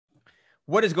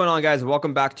What is going on, guys?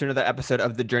 Welcome back to another episode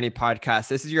of the Journey Podcast.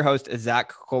 This is your host, Zach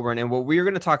Colburn, and what we're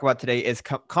going to talk about today is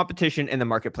competition in the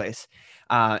marketplace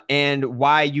and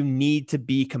why you need to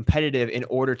be competitive in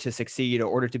order to succeed, or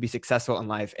order to be successful in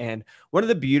life. And one of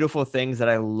the beautiful things that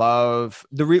I love,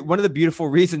 one of the beautiful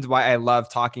reasons why I love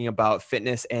talking about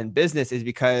fitness and business is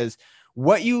because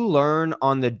what you learn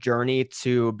on the journey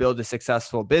to build a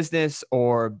successful business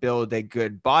or build a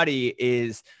good body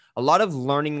is a lot of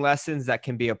learning lessons that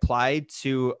can be applied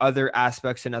to other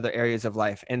aspects and other areas of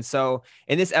life. And so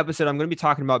in this episode, I'm going to be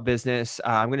talking about business.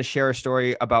 I'm going to share a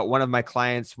story about one of my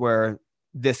clients where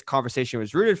this conversation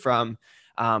was rooted from.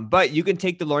 But you can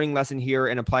take the learning lesson here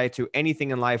and apply it to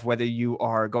anything in life, whether you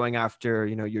are going after,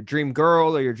 your dream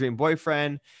girl or your dream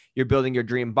boyfriend, you're building your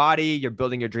dream body, you're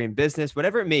building your dream business,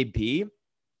 whatever it may be,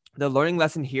 the learning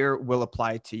lesson here will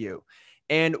apply to you.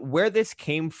 And where this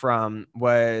came from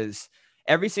was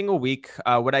every single week,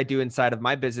 what I do inside of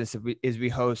my business is we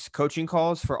host coaching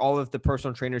calls for all of the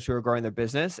personal trainers who are growing their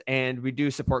business, and we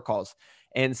do support calls.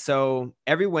 And so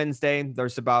every Wednesday,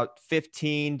 there's about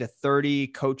 15 to 30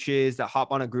 coaches that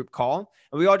hop on a group call,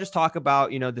 and we all just talk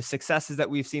about, the successes that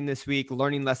we've seen this week,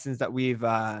 learning lessons that we've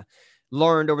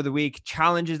learned over the week,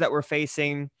 challenges that we're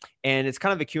facing, and it's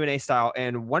kind of a Q&A style.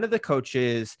 And one of the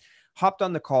coaches hopped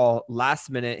on the call last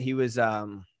minute. He was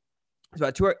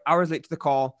about 2 hours late to the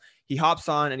call. He hops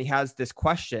on and he has this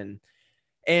question.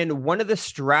 And one of the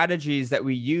strategies that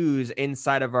we use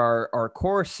inside of our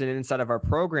course and inside of our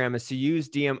program is to use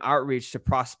DM outreach to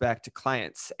prospect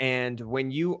clients. And when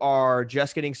you are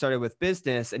just getting started with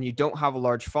business and you don't have a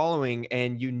large following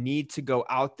and you need to go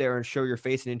out there and show your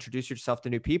face and introduce yourself to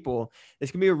new people, this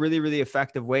can be a really, really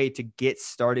effective way to get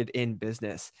started in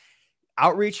business.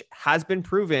 Outreach has been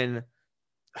proven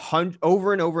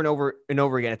over and over and over and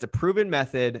over again. It's a proven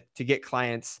method to get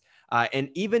clients. And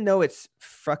even though it's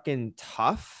fucking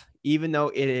tough, even though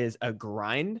it is a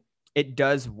grind, it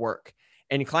does work.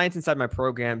 And clients inside my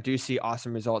program do see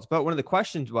awesome results. But one of the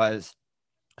questions was,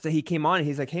 so he came on and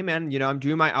he's like, hey man, I'm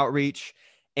doing my outreach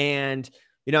and,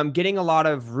 I'm getting a lot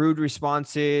of rude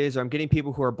responses, or I'm getting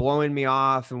people who are blowing me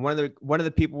off. And one of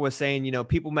the people was saying,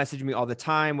 people message me all the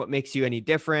time. What makes you any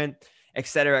different? Et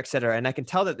cetera, et cetera. And I can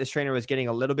tell that this trainer was getting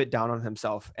a little bit down on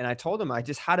himself. And I told him, I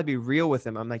just had to be real with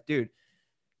him. I'm like, dude,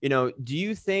 do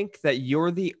you think that you're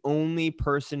the only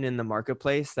person in the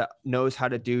marketplace that knows how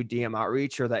to do DM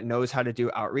outreach, or that knows how to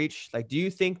do outreach? Like, do you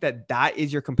think that that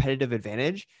is your competitive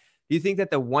advantage? Do you think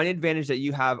that the one advantage that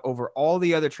you have over all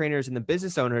the other trainers and the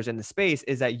business owners in the space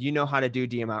is that you know how to do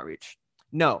DM outreach?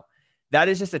 No, that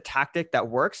is just a tactic that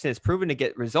works and it's proven to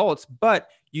get results, but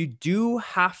you do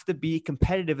have to be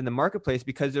competitive in the marketplace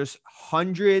because there's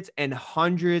hundreds and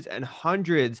hundreds and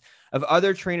hundreds of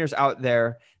other trainers out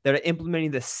there that are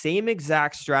implementing the same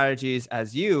exact strategies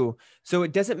as you. So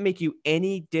it doesn't make you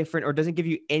any different, or doesn't give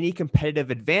you any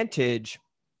competitive advantage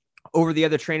over the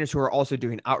other trainers who are also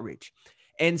doing outreach.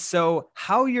 And so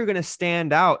how you're going to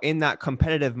stand out in that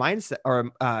competitive mindset,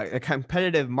 or a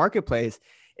competitive marketplace,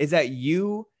 is that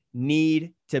you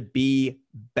need to be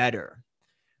better,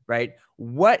 right?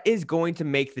 What is going to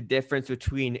make the difference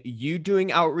between you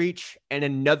doing outreach and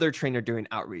another trainer doing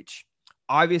outreach?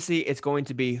 Obviously, it's going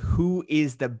to be who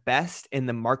is the best in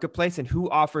the marketplace and who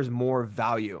offers more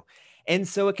value. And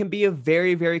so it can be a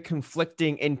very, very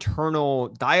conflicting internal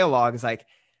dialogue. It's like,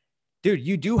 dude,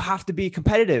 you do have to be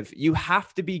competitive. You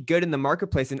have to be good in the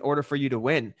marketplace in order for you to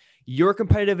win. Your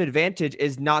competitive advantage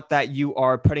is not that you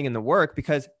are putting in the work,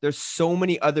 because there's so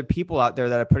many other people out there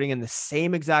that are putting in the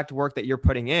same exact work that you're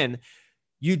putting in.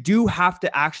 You do have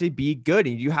to actually be good,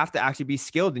 and you have to actually be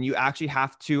skilled, and you actually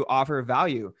have to offer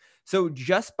value. So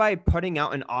just by putting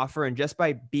out an offer and just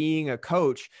by being a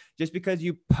coach, just because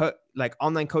you put like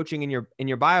online coaching in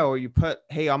your bio, or you put,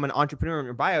 hey, I'm an entrepreneur in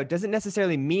your bio, doesn't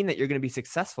necessarily mean that you're going to be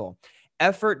successful.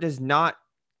 Effort does not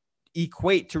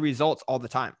equate to results all the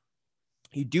time.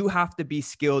 You do have to be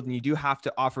skilled, and you do have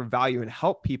to offer value and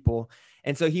help people.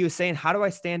 And so he was saying, how do I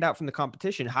stand out from the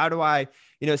competition? How do I,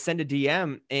 send a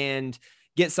DM and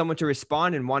get someone to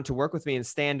respond and want to work with me and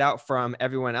stand out from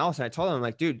everyone else? And I told him, I'm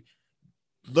like, dude,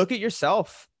 look at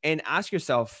yourself and ask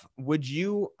yourself, would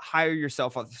you hire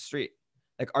yourself off the street?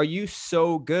 Like, are you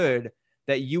so good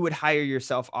that you would hire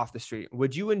yourself off the street?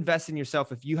 Would you invest in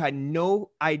yourself if you had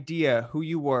no idea who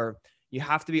you were? You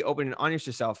have to be open and honest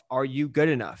yourself. Are you good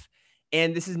enough?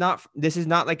 And this is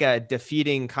not like a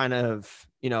defeating kind of,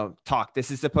 talk. This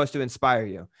is supposed to inspire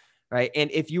you, right? And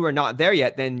if you are not there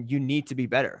yet, then you need to be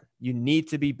better. You need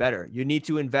to be better. You need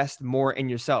to invest more in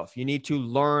yourself. You need to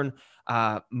learn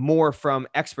more from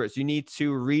experts. You need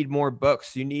to read more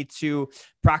books. You need to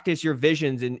practice your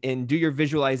visions and do your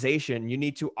visualization. You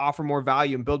need to offer more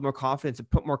value and build more confidence and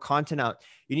put more content out.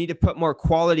 You need to put more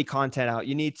quality content out.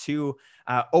 You need to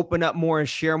open up more and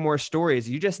share more stories.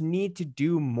 You just need to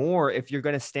do more if you're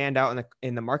going to stand out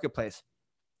in the marketplace.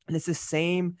 And it's the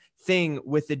same thing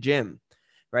with the gym,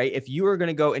 right? If you are going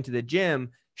to go into the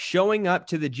gym, showing up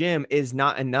to the gym is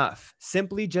not enough.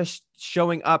 Simply just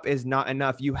showing up is not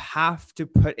enough. You have to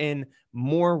put in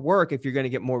more work if you're going to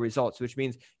get more results, which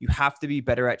means you have to be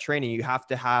better at training. You have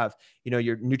to have,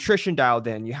 your nutrition dialed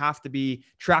in. You have to be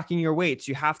tracking your weights.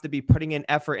 You have to be putting in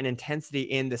effort and intensity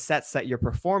in the sets that you're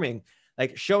performing.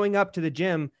 Like showing up to the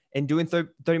gym and doing 30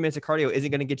 minutes of cardio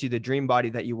isn't going to get you the dream body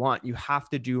that you want. You have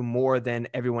to do more than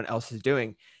everyone else is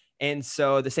doing. And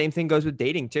so the same thing goes with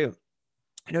dating too.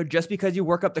 Just because you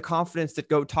work up the confidence to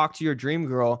go talk to your dream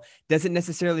girl doesn't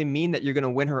necessarily mean that you're going to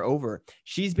win her over.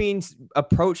 She's being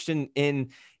approached in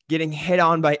getting hit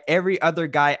on by every other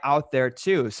guy out there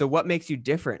too. So what makes you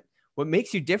different? What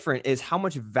makes you different is how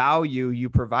much value you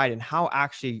provide and how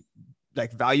actually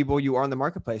valuable you are in the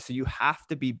marketplace. So you have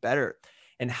to be better.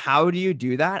 And how do you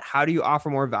do that? How do you offer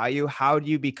more value? How do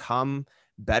you become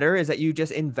better? Is that you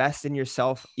just invest in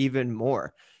yourself even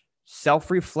more.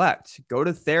 Self-reflect, go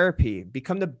to therapy,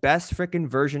 become the best freaking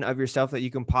version of yourself that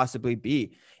you can possibly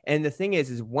be. And the thing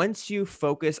is once you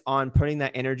focus on putting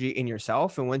that energy in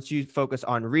yourself, and once you focus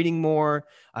on reading more,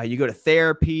 you go to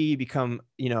therapy, you become,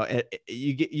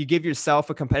 you give yourself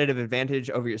a competitive advantage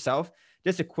over yourself.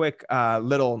 Just a quick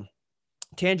little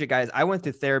tangent, guys. I went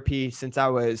to therapy since I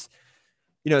was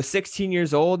 16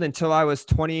 years old until I was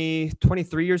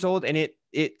 23 years old. And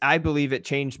I believe it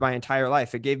changed my entire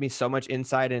life. It gave me so much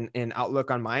insight and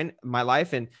outlook on my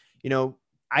life. And,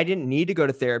 I didn't need to go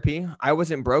to therapy. I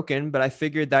wasn't broken, but I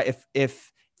figured that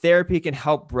if therapy can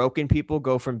help broken people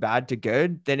go from bad to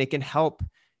good, then it can help,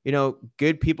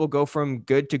 good people go from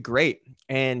good to great.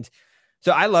 And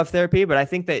so I love therapy, but I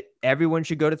think that everyone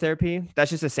should go to therapy.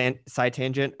 That's just a side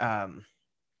tangent.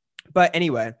 But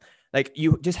anyway,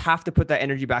 you just have to put that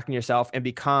energy back in yourself and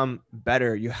become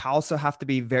better. You also have to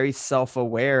be very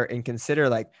self-aware and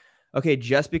consider okay,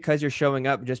 just because you're showing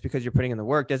up, just because you're putting in the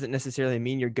work doesn't necessarily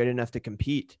mean you're good enough to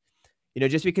compete.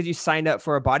 Just because you signed up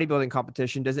for a bodybuilding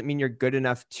competition doesn't mean you're good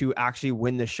enough to actually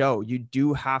win the show. You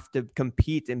do have to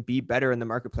compete and be better in the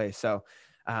marketplace. So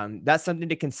that's something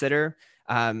to consider.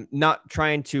 Not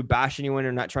trying to bash anyone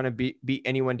or not trying to beat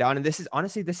anyone down. And this is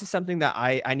something that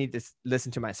I need to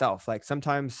listen to myself.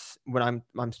 Sometimes when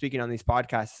I'm speaking on these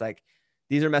podcasts,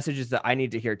 these are messages that I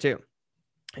need to hear too.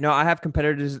 I have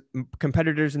competitors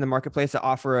in the marketplace that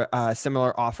offer a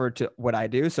similar offer to what I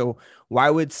do. So why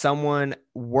would someone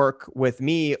work with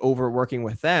me over working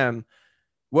with them?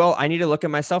 Well, I need to look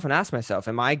at myself and ask myself,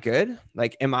 am I good?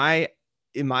 Am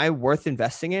I worth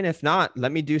investing in? If not,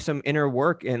 let me do some inner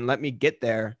work and let me get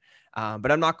there.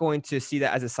 But I'm not going to see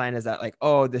that as a sign as that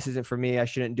oh, this isn't for me. I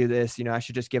shouldn't do this. I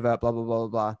should just give up, blah, blah, blah, blah,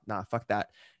 blah. Nah, fuck that.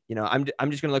 I'm just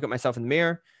going to look at myself in the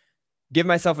mirror, give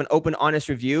myself an open, honest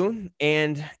review.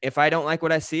 And if I don't like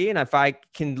what I see, and if I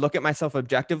can look at myself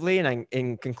objectively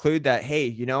and conclude that,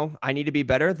 hey, I need to be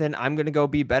better, then I'm going to go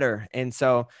be better. And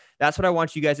so that's what I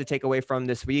want you guys to take away from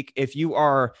this week. If you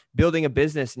are building a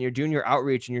business and you're doing your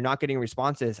outreach and you're not getting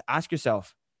responses, ask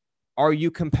yourself, are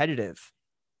you competitive?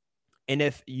 And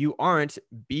if you aren't,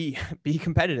 be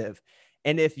competitive.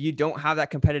 And if you don't have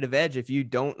that competitive edge, if you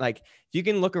don't if you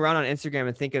can look around on Instagram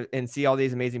and think of and see all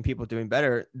these amazing people doing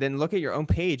better, then look at your own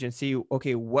page and see,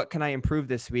 okay, what can I improve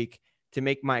this week to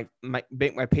make my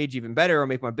page even better, or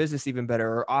make my business even better,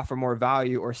 or offer more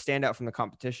value, or stand out from the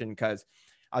competition? Because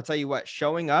I'll tell you what,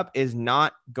 showing up is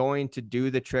not going to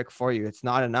do the trick for you. It's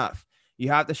not enough. You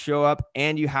have to show up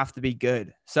and you have to be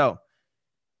good. So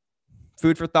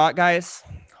food for thought, guys.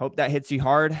 Hope that hits you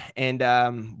hard. And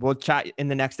we'll chat in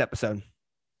the next episode.